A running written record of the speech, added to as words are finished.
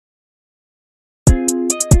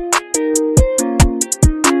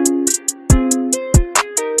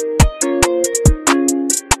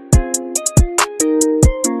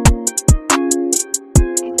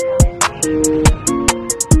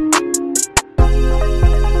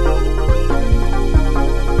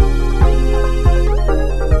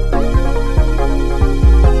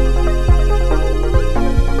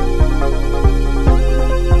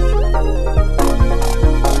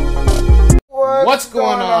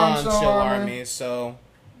on Chill Army. So,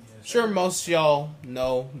 sure, most y'all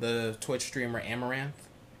know the Twitch streamer Amouranth.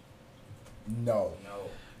 No.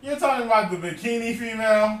 You're talking about the bikini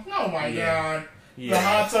female? Oh my god. Yeah. The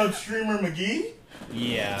hot tub streamer McGee?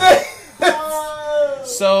 Yeah.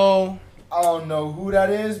 So I don't know who that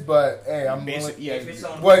is, but hey, I'm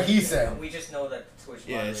what he said. We just know that Twitch.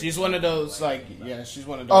 Yeah, she's one of those she's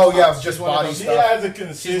one of those. Oh yeah, just body She stuff. has a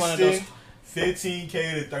consistent 15K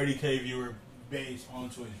to 30K viewer base on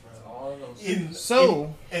Twitch, bro.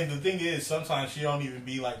 And the thing is, sometimes she don't even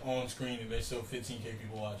be like on screen, and there's still 15K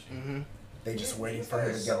people watching. Mm-hmm. They just waiting for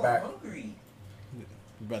her to get back. Hungry.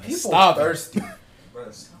 Brother, people stop thirsty. Brother,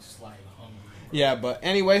 Just like hungry. Yeah, but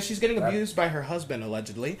anyway, she's getting abused by her husband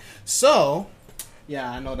allegedly. So, yeah,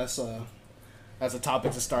 I know that's a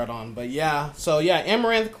topic to start on, but yeah. So yeah,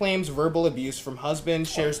 Amouranth claims verbal abuse from husband,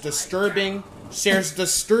 shares disturbing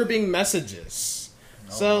messages.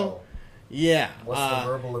 No, so, yeah. What's the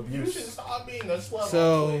verbal You abuse? should stop being a slut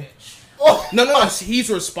So- on Twitch. No, he's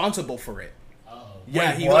responsible for it. Oh.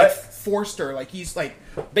 Yeah, Wait, he what? like forced her. Like he's like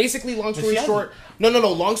basically long story short. No.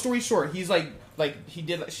 Long story short, he's like she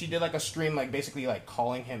did like a stream like basically like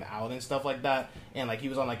calling him out and stuff like that, and like he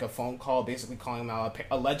was on like a phone call basically calling him out.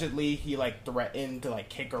 Allegedly, he like threatened to like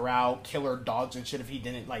kick her out, kill her dogs and shit if he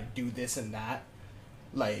didn't like do this and that,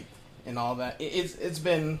 like and all that. It's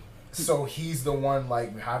been. So he's the one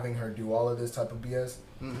like having her do all of this type of BS.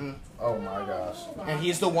 Mm-hmm. Oh my gosh! And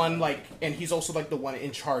he's the one and he's also like the one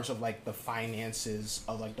in charge of like the finances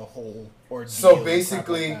of like the whole ordeal. So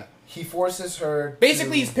basically, he forces her.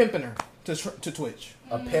 Basically, he's pimping her to Twitch.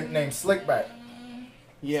 A pimp named Slickback.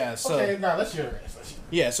 Yeah. So Okay, now let's hear it.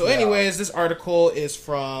 yeah. So anyways, this article is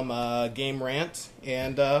from Game Rant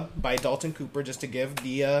and by Dalton Cooper, just to give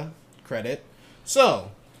the credit.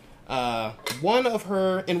 So. One of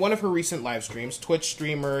her recent live streams, Twitch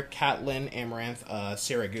streamer Caitlin Amouranth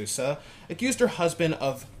Saragusa accused her husband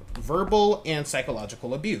of verbal and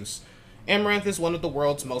psychological abuse. Amouranth is one of the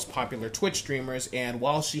world's most popular Twitch streamers, and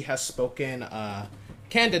while she has spoken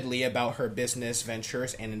candidly about her business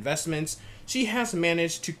ventures and investments, she has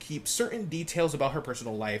managed to keep certain details about her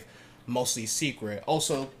personal life mostly secret.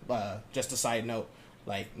 Also, just a side note,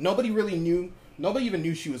 like nobody even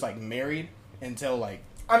knew she was like married until like.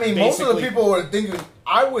 I mean, most of the people were thinking.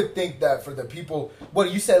 I would think that for the people,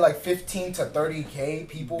 what you say, like 15 to 30K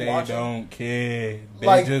people they watching. They don't care. They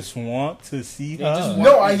like, just want to see her.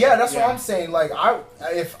 That's what I'm saying. Like,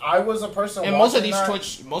 if I was a person, and most of these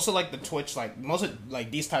most of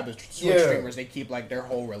these type of Twitch streamers, they keep like their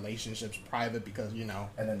whole relationships private because and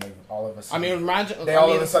then they all of a sudden. I mean, imagine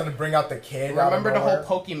all of a sudden bring out the kid. Remember the whole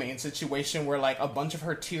Pokemon situation where like a bunch of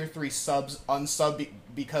her tier 3 subs unsubbed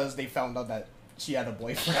because they found out that she had a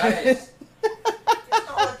boyfriend. It's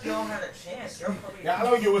not like y'all had a chance. You're probably I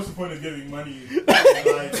don't get what's the point of giving money.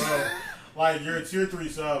 Like you're a tier 3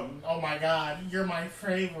 sub. Oh my god, you're my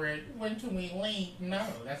favorite. When can we link? No,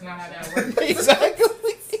 that's not how that works. Exactly.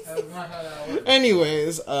 That's not how that works.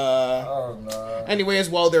 Anyways,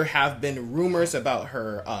 while there have been rumors about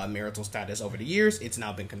her marital status over the years, it's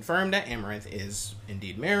now been confirmed that Amouranth is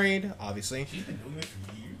indeed married. Obviously, she's been doing this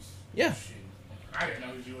for years. Yeah. Shit. I didn't know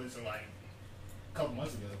who she was until like a couple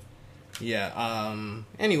months ago. Yeah,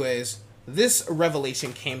 anyways, this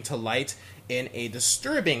revelation came to light in a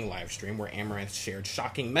disturbing live stream where Amouranth shared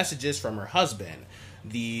shocking messages from her husband.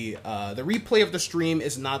 The replay of the stream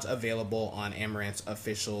is not available on Amouranth's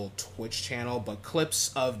official Twitch channel, but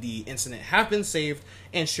clips of the incident have been saved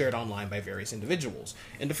and shared online by various individuals.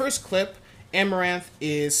 In the first clip, Amouranth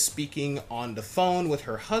is speaking on the phone with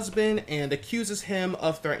her husband and accuses him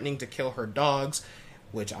of threatening to kill her dogs,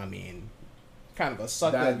 which, I mean, kind of a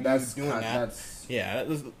sucker that's doing that. Yeah,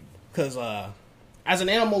 because as an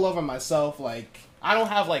animal lover myself, like, I don't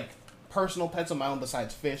have, like, personal pets of my own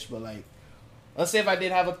besides fish, but, like, let's say if I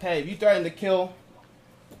did have a pet, if you threaten to kill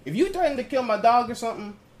my dog or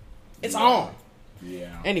something, it's on.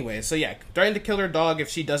 Yeah. Anyway, so yeah, threatened to kill her dog if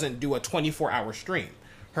she doesn't do a 24-hour stream.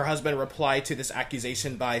 Her husband replied to this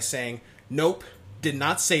accusation by saying, "Nope, did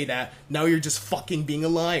not say that. Now you're just fucking being a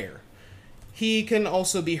liar." He can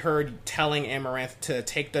also be heard telling Amouranth to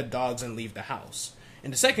take the dogs and leave the house.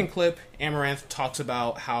 In the second clip, Amouranth talks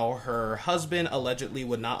about how her husband allegedly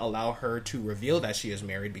would not allow her to reveal that she is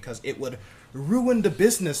married because it would ruin the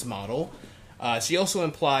business model. She also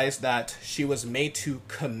implies that she was made to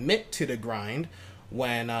commit to the grind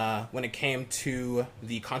when it came to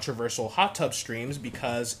the controversial hot tub streams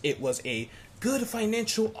because it was a good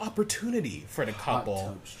financial opportunity for the couple. Hot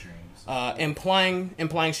tub streams.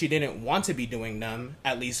 Implying she didn't want to be doing them,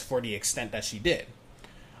 at least for the extent that she did.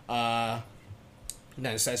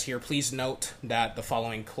 then it says here, please note that the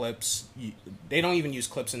following clips, they don't even use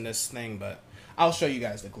clips in this thing, but I'll show you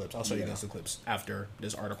guys the clips. I'll show you guys the clips after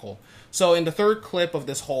this article. So in the third clip of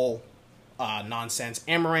this whole nonsense,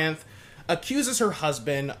 Amouranth accuses her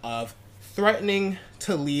husband of threatening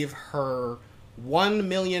to leave her $1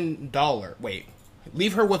 million.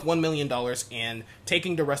 Leave her with $1 million and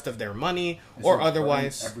taking the rest of their money, or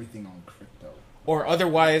otherwise everything on crypto, or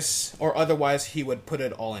otherwise he would put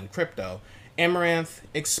it all in crypto. Amouranth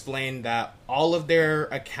explained that all of their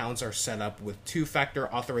accounts are set up with two-factor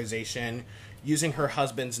authorization using her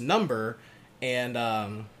husband's number, and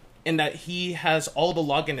that he has all the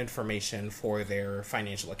login information for their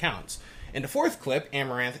financial accounts. In the fourth clip,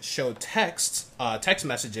 Amouranth showed text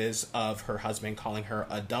messages of her husband calling her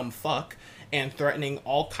a dumb fuck and threatening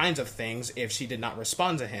all kinds of things if she did not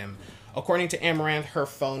respond to him. According to Amouranth, her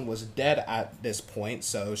phone was dead at this point,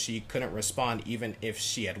 so she couldn't respond even if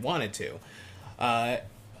she had wanted to.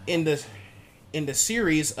 In the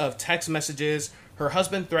series of text messages, her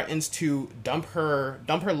husband threatens to dump her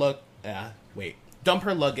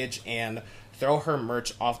luggage and throw her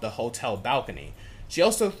merch off the hotel balcony. He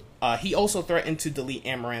also threatened to delete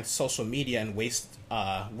Amaranth's social media and waste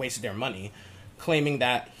their money, claiming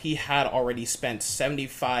that he had already spent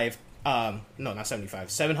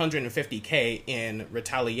 $750K in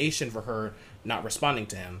retaliation for her not responding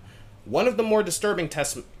to him. One of the more disturbing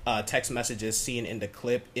text messages seen in the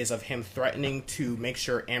clip is of him threatening to make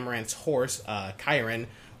sure Amaranth's horse, Chiron,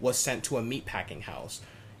 was sent to a meatpacking house.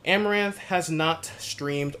 Amouranth has not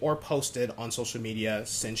streamed or posted on social media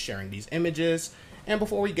since sharing these images. And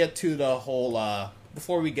before we get to the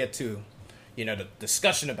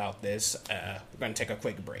discussion about this, we're going to take a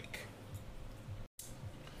quick break.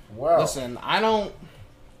 Wow. Listen, I don't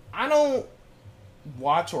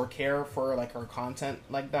watch or care for like her content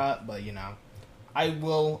like that, but I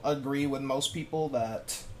will agree with most people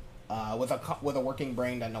that with a working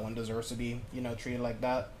brain that no one deserves to be treated like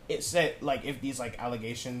that. It said like if these like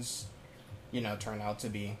allegations turn out to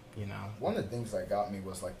be one of the things that got me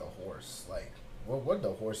was like the horse. Like what did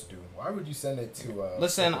the horse do? Why would you send it to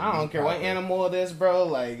listen, I don't care what animal it is, bro.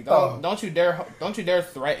 Like don't you dare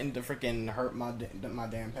threaten to freaking hurt my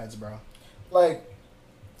damn pets, bro. Like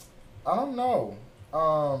I don't know.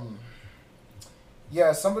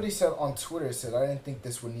 Yeah, somebody said on Twitter, I didn't think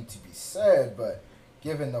this would need to be said, but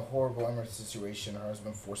given the horrible Amouranth situation, her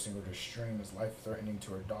husband forcing her to stream is life-threatening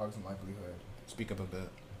to her dogs and livelihood. Speak up a bit.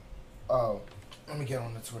 Oh, let me get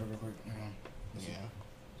on the Twitter real quick. Yeah.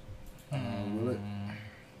 Will it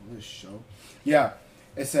show? Yeah,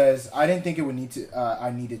 it says, I didn't think it would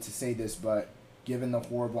I needed to say this, but given the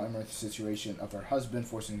horrible Amouranth situation of her husband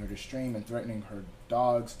forcing her to stream and threatening her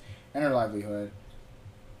dogs and her livelihood,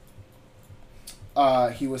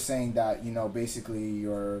 he was saying that basically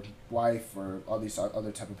your wife or all these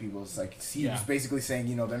other type of people, it's like he was basically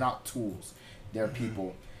saying they're not tools, they're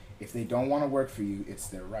people. If they don't want to work for you, it's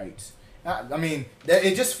their right. I mean,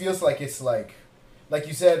 it just feels like it's like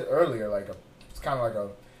you said earlier, like it's kind of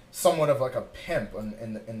like somewhat of like a pimp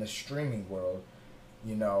in the streaming world,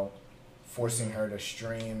 forcing her to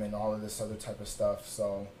stream and all of this other type of stuff.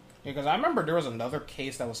 So yeah, because I remember there was another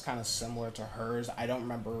case that was kind of similar to hers. I don't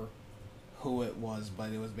remember who it was,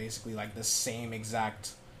 but it was basically like the same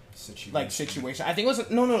exact situation. I think it was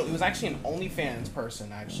it was actually an OnlyFans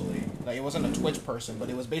person actually. Like it wasn't a Twitch person, but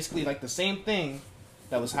it was basically like the same thing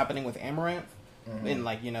that was happening with Amouranth. Mm-hmm. And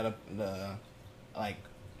like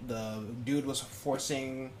the dude was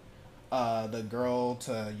forcing the girl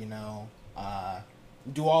to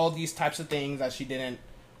do all these types of things that she didn't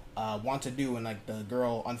want to do, and like the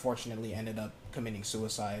girl unfortunately ended up committing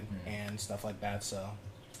suicide and stuff like that. So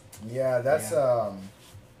yeah, that's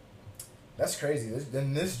crazy.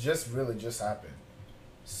 This just happened.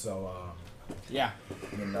 So yeah,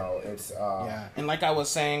 it's yeah. And like I was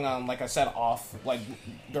saying, like I said off, like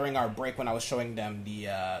during our break when I was showing them the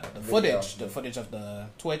footage of the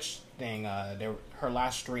Twitch thing, her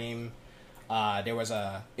last stream, it was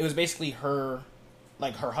basically her,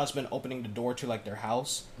 like her husband opening the door to like their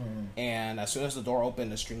house, and as soon as the door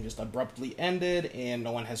opened, the stream just abruptly ended, and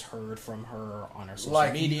no one has heard from her on her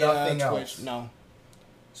social media, Twitch, else. No.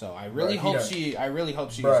 So I really hope she's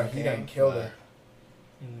okay. He done killed her.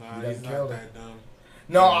 Nah, he's not that dumb.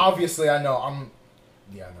 No, obviously I know.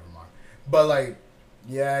 Yeah, never mind. But like,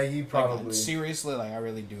 yeah, he probably like, seriously, like I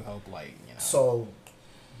really do hope, like So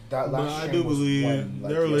that last. But I do believe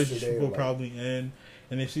their relationship will probably end.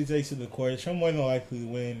 And if she takes it to court, she'll more than likely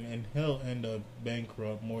win, and he'll end up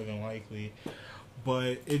bankrupt more than likely.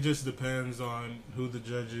 But it just depends on who the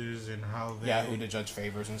judge is and how they... Yeah, who the judge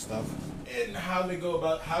favors and stuff. And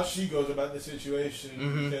how she goes about the situation.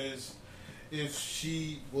 Mm-hmm. Because if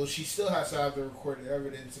she still has to have the recorded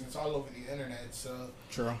evidence, and it's all over the internet. So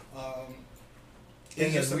true.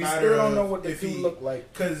 It's just a we matter still don't know of what the if dude look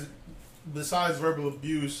like. Because besides verbal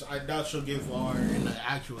abuse, I doubt she'll give Laura an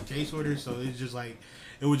actual case order. So it's just like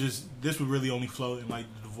this would really only float in like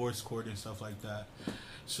the divorce court and stuff like that.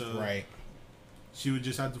 So Right. she would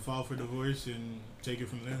just have to file for divorce and take it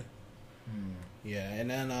from there. Yeah, and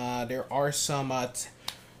then there are some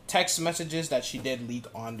text messages that she did leak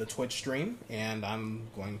on the Twitch stream, and I'm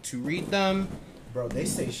going to read them. Bro, they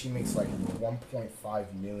say she makes like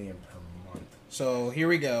 1.5 million per month. So here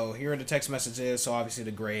we go. Here are the text messages. So obviously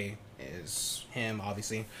the gray is him,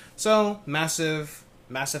 obviously. So massive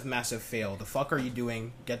fail. The fuck are you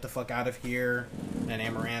doing? Get the fuck out of here. And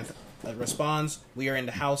Amouranth responds, "We are in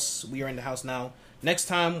the house. We are in the house now. Next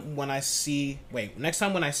time when I say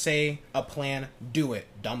a plan, do it,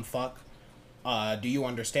 dumb fuck. Do you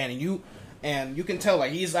understand?" And you can tell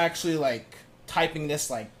like he's actually like typing this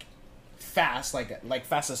like fast, like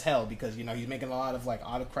fast as hell, because he's making a lot of like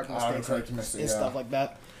autocorrect mistakes and stuff like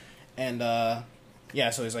that. And so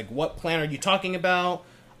he's like, "What plan are you talking about?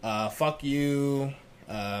 Fuck you.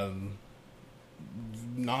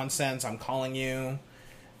 Nonsense. I'm calling you.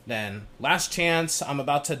 Then, last chance, I'm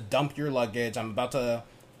about to dump your luggage. I'm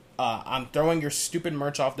throwing your stupid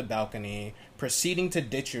merch off the balcony, proceeding to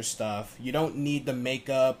ditch your stuff. You don't need the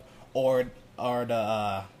makeup or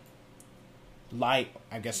the light,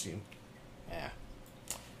 I guess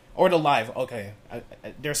or the live. Okay.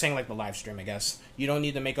 They're saying like the live stream, I guess. You don't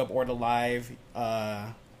need the makeup or the live,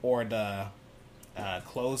 or the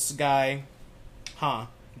clothes guy. Huh.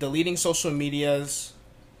 Deleting social medias.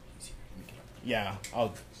 Yeah.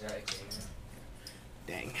 Oh.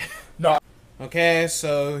 Dang. No. Okay,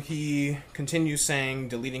 so he continues saying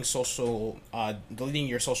deleting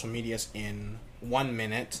your social medias in 1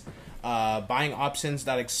 minute, buying options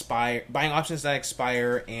that expire,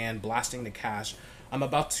 and blasting the cash. I'm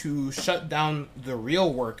about to shut down the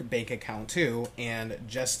real work bank account too, and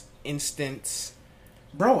just instant.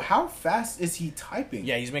 Bro, how fast is he typing?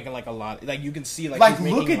 Yeah, he's making like a lot. Like you can see, Like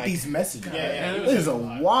he's look making, at these messages. Yeah, it is a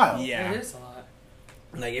while. Yeah, It is a lot.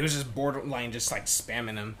 Like it was just borderline, just like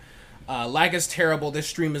spamming him. Lag is terrible. This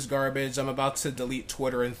stream is garbage. I'm about to delete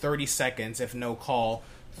Twitter in 30 seconds if no call.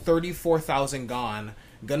 34,000 gone.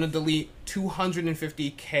 Gonna delete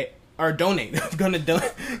 250k or donate. gonna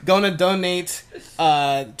donate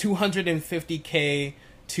 250k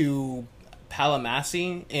to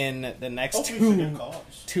Palamasi in the next two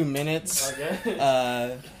minutes.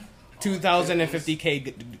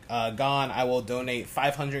 2,050k gone. I will donate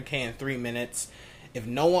 500k in 3 minutes. If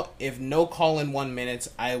no call in 1 minute,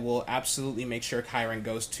 I will absolutely make sure Kyron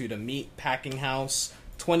goes to the meat packing house.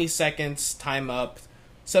 20 seconds, time up.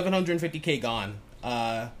 750k gone.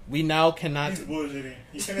 We now cannot. He's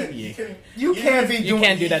bullshitting. You can't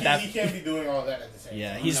do that. He can't be doing all that at the same time.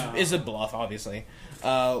 Yeah, it's a bluff, obviously.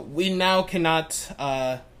 We now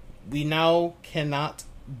cannot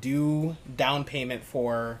do down payment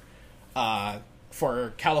for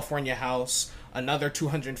California house. Another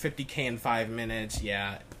 250k in 5 minutes.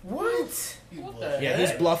 Yeah. What?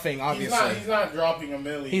 He's bluffing. Obviously, he's not dropping a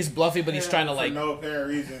million. He's bluffing, but he's trying to for no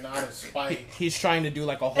apparent reason, out of spite. He's trying to do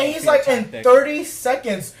like a whole. And he's like tactic. in 30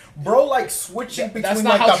 seconds, bro. Like switching between. That's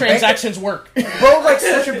not like, how the transactions work. Bro, like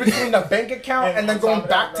switching between the bank account and then going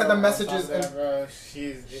back to the messages.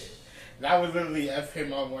 That would literally F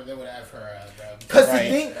him up more than would F her up, bro. Because Right. the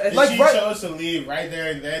thing, If like, she right, chose to leave right there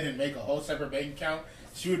and then and make a whole separate bank account,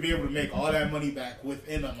 she would be able to make all that money back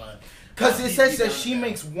within a month. because it says that she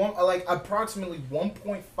makes approximately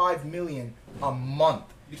 1.5 million a month.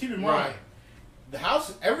 You keep in mind, the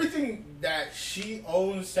house, everything that she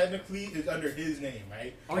owns technically is under his name,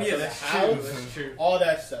 right? Oh yeah, So that's the true. house, That's true. all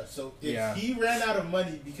that stuff. So if Yeah. he ran out of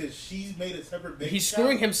money because she made a separate bank He's account,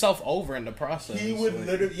 screwing himself over in the process. he would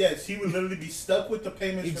literally be stuck with the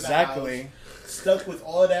payments Exactly. for the house, stuck with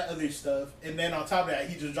all that other stuff, and then on top of that,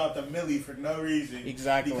 he just dropped a milli for no reason.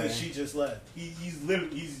 Exactly. Because she just left. He's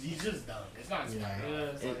just dumb. It's not smart. Yeah,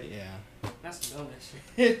 it's like, Yeah. that's dumb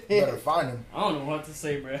shit. Better find him. I don't know what to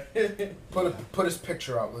say, bro. Put his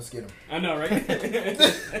picture out. Let's get him. I know, right?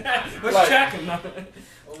 Let's Like- track him now.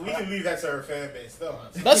 We can leave that to her fan base, though.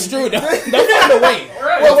 That's true. They'll find a way.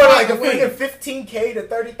 Well, like if we get 15k to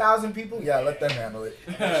 30,000 people, yeah, let them handle it.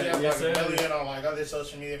 She has Yes, like sir. a million on like other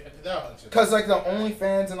social media. Cause like the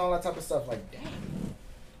OnlyFans and all that type of stuff, like damn.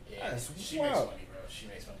 Yeah, That's she wild. makes money, bro. She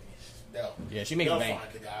makes money. They'll, Yeah, she makes they'll bank.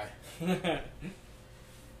 find the guy.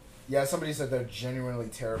 Yeah, somebody said they're genuinely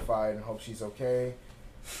terrified and hope she's okay,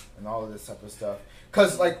 and all of this type of stuff.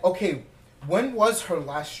 Cause like, okay, when was her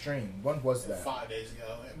last stream? When was that? 5 days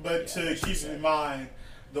ago. But to keep in mind,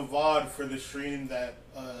 the VOD for the stream that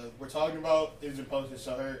we're talking about isn't posted,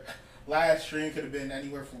 so her last stream could have been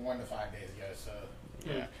anywhere from 1 to 5 days ago. So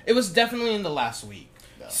Yeah. It was definitely in the last week.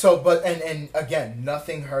 So, but and again,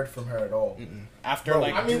 nothing heard from her at all. After Bro,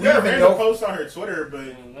 like, I mean, do there we are even random know- posts on her Twitter,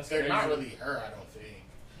 but that's they're not crazy. really her. I don't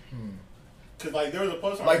think. Cause like there was a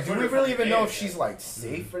post on Like, her do Twitter we really from even a know day if she's ago. like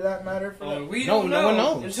safe for that matter? For that? We No, don't no know one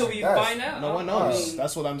knows. until we That's- find out. no one I knows. mean,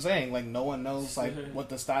 That's what I'm saying. Like, no one knows like what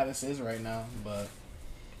the status is right now. But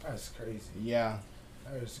That's crazy. yeah,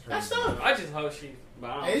 That is crazy. That's tough. I just hope she.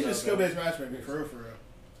 But I don't It's know, just though. skill-based matchmaking, for real, for real.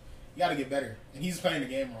 You gotta get better. And he's playing the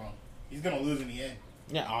game wrong. He's gonna lose in the end.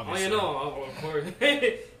 yeah, Oh, obviously. you know, of course.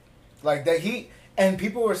 Like that and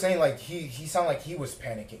people were saying like he sounded like he was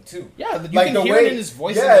panicking too. Yeah, you Like, can the hear way- it in his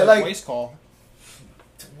voice. yeah, in the like- voice call.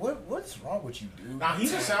 What's wrong with you, dude? Nah, he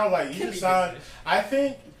just sounds like I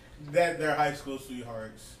think that they're high school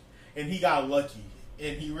sweethearts, and he got lucky,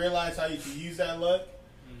 and he realized how you could use that luck,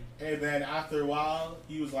 and then after a while,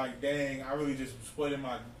 he was like, "Dang, I really just spoiled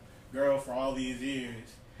my girl for all these years.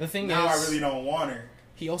 The thing Now I is, really don't want her."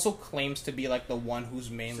 he also claims to be like the one who's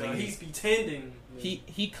mainly. So he's pretending.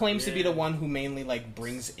 He claims to be the one who mainly like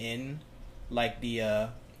brings in like the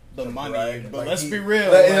money. bread. But Like, let's he- be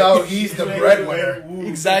real. like, you like, know, he's the breadwinner.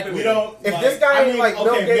 Exactly. We don't. If like, this guy I ain't mean, like Bill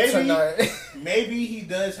okay, Gates or maybe, nothing. maybe he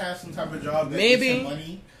does have some type of job that Maybe. makes him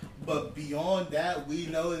money. But beyond that, we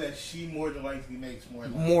know that she more than likely makes more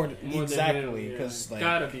than more More exactly than him, because yeah. like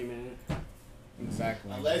Gotta be, man.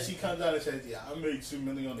 exactly. Unless he comes out and says, "Yeah, I make $2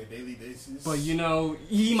 million on a daily basis." But you know,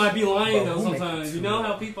 he might be lying But though who sometimes. makes You know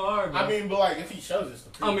how people are, bro. I mean, but like if he shows us the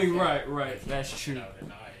proof, I mean, we can't, right. That's true. deny it.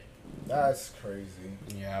 That's crazy.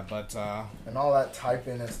 Yeah, but And all that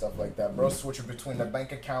typing and stuff like that, bro. Switching between the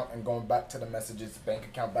bank account and going back to the messages, bank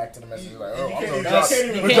account back to the messages. Like, oh, You I'm can't gonna even- drop. you can't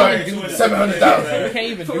even We're do dropping that. 700,000. you can't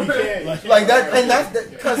even do You that. can't, Like that, and that's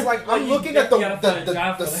because like I'm You looking at the gotta find a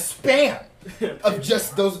job the for that. span of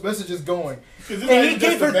just those messages going. 'Cause it's And not he even gave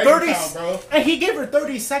just her a bank 30 account, bro. And he gave her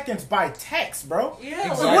 30 seconds by text, bro. Yeah,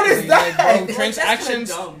 Like, what is that? Like, bro, Like, that's kinda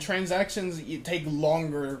dumb. transactions take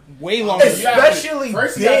longer, way longer. It's- You have to- Especially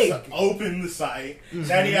first he big. has to open the site.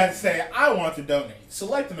 Then he has to say, "I want to donate."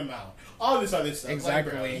 Select an amount. All this other stuff.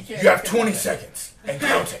 Exactly. Like, bro, You have can't 20 do that. seconds and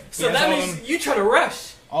counting. So Yeah, that so, means you try to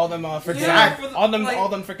rush. all them freaking, Yeah, for the- all them like- all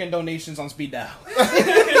them freaking donations on speed dial.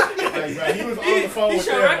 Like, bro, he was on the phone He with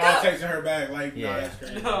showed them right while up. texting her back. Like, Yeah. no, that's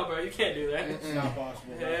crazy. No, bro, you can't do that. It's not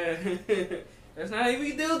possible. Bro. Yeah. That's not how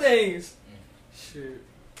we do things. Shoot.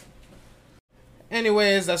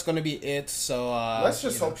 Anyways, that's gonna be it. So Let's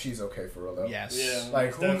just you know, hope she's okay for real though. Yes. Yeah.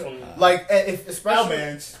 Like who? Definitely. Like if Hell, especially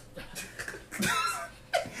man.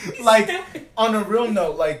 like on a real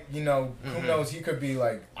note, like you know, Mm-hmm. who knows? He could be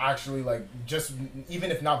like actually like just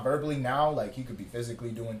even if not verbally now, like he could be physically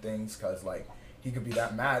doing things because like he could be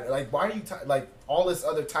that mad. Like why are you like all this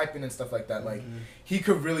other typing and stuff like that? Like Mm-hmm. he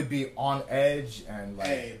could really be on edge and like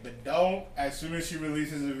Hey, but don't, as soon as she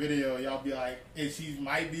releases a video, y'all be like, if she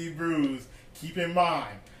might be bruised, keep in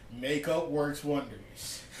mind, makeup works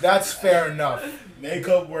wonders. that's fair enough.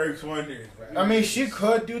 Makeup works wonders, bro. I mean, she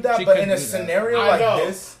could do that, She but could in a do that. scenario I like know.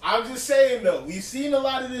 this, I'm just saying, though, we've seen a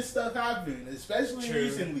lot of this stuff happen, especially True.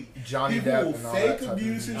 recently. Johnny People Depp will and all fake that type of-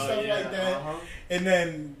 abuse and Oh, stuff yeah, like that, uh-huh. and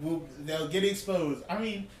then they'll get exposed. I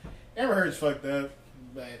mean, Amber Heard's fucked up,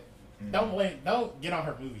 but don't get on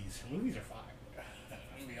her movies. Her movies are fire. I'm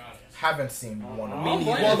gonna be honest. haven't seen one of Me them.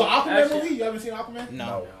 neither. Well, the Aquaman Actually- movie, you haven't seen Aquaman?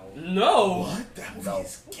 No. No. What? That movie No.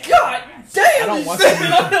 is gas. God damn. I don't watch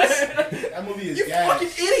That movie is You gas. fucking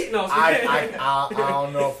idiot. No. I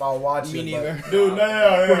don't know if I'll watch Me it. neither. Dude,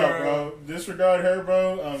 no, bro. Disregard her,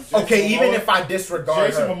 bro. But, okay, Jason even Momoa- if I disregard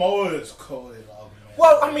Jason her. Momoa is cold as Aquaman.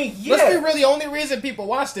 Well, I mean, yeah. Let's be real. The only reason people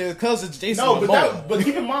watched it is because it's Jason No, Momoa. but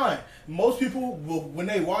keep in mind, most people will, when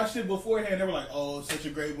they watched it beforehand, they were like, "Oh, it's such a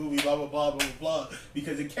great movie," blah blah blah blah blah,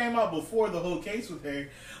 because it came out before the whole case with her.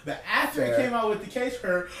 But after Fair. it came out with the case for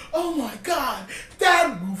her, oh my god,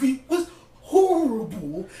 that movie was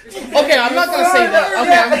horrible. Okay, I'm not gonna say that.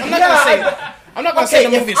 Okay, I'm not gonna say that. I'm not gonna say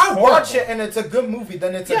Okay, the if movie's I horrible. watch it and it's a good movie,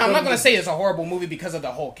 then it's a Yeah, good I'm not gonna movie. say it's a horrible movie because of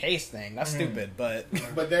the whole case thing. That's stupid, but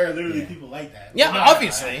But there are literally people like that. yeah, No,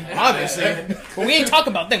 obviously. But we ain't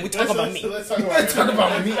talking about them. We talk Let's, about let's, me. let's talk about Talk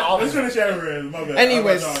about me, Let's obviously. finish Amber Heard. My bad.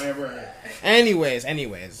 Anyways. I'm not on Amber Heard. Anyways.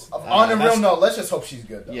 On a real that's- note, let's just hope she's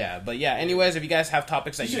good, though. Yeah, but yeah. Anyways, if you guys have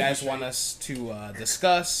topics that You you should guys be want straight. us to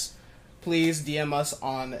discuss, please DM us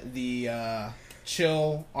on the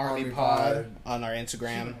Chill Army Army Pod Pod. on our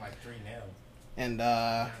Instagram. Like 3 nails. And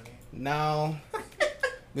now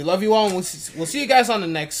we love you all, and we'll see you guys on the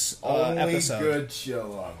next Only episode. good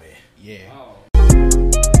chill on me. Yeah.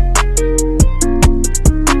 Oh.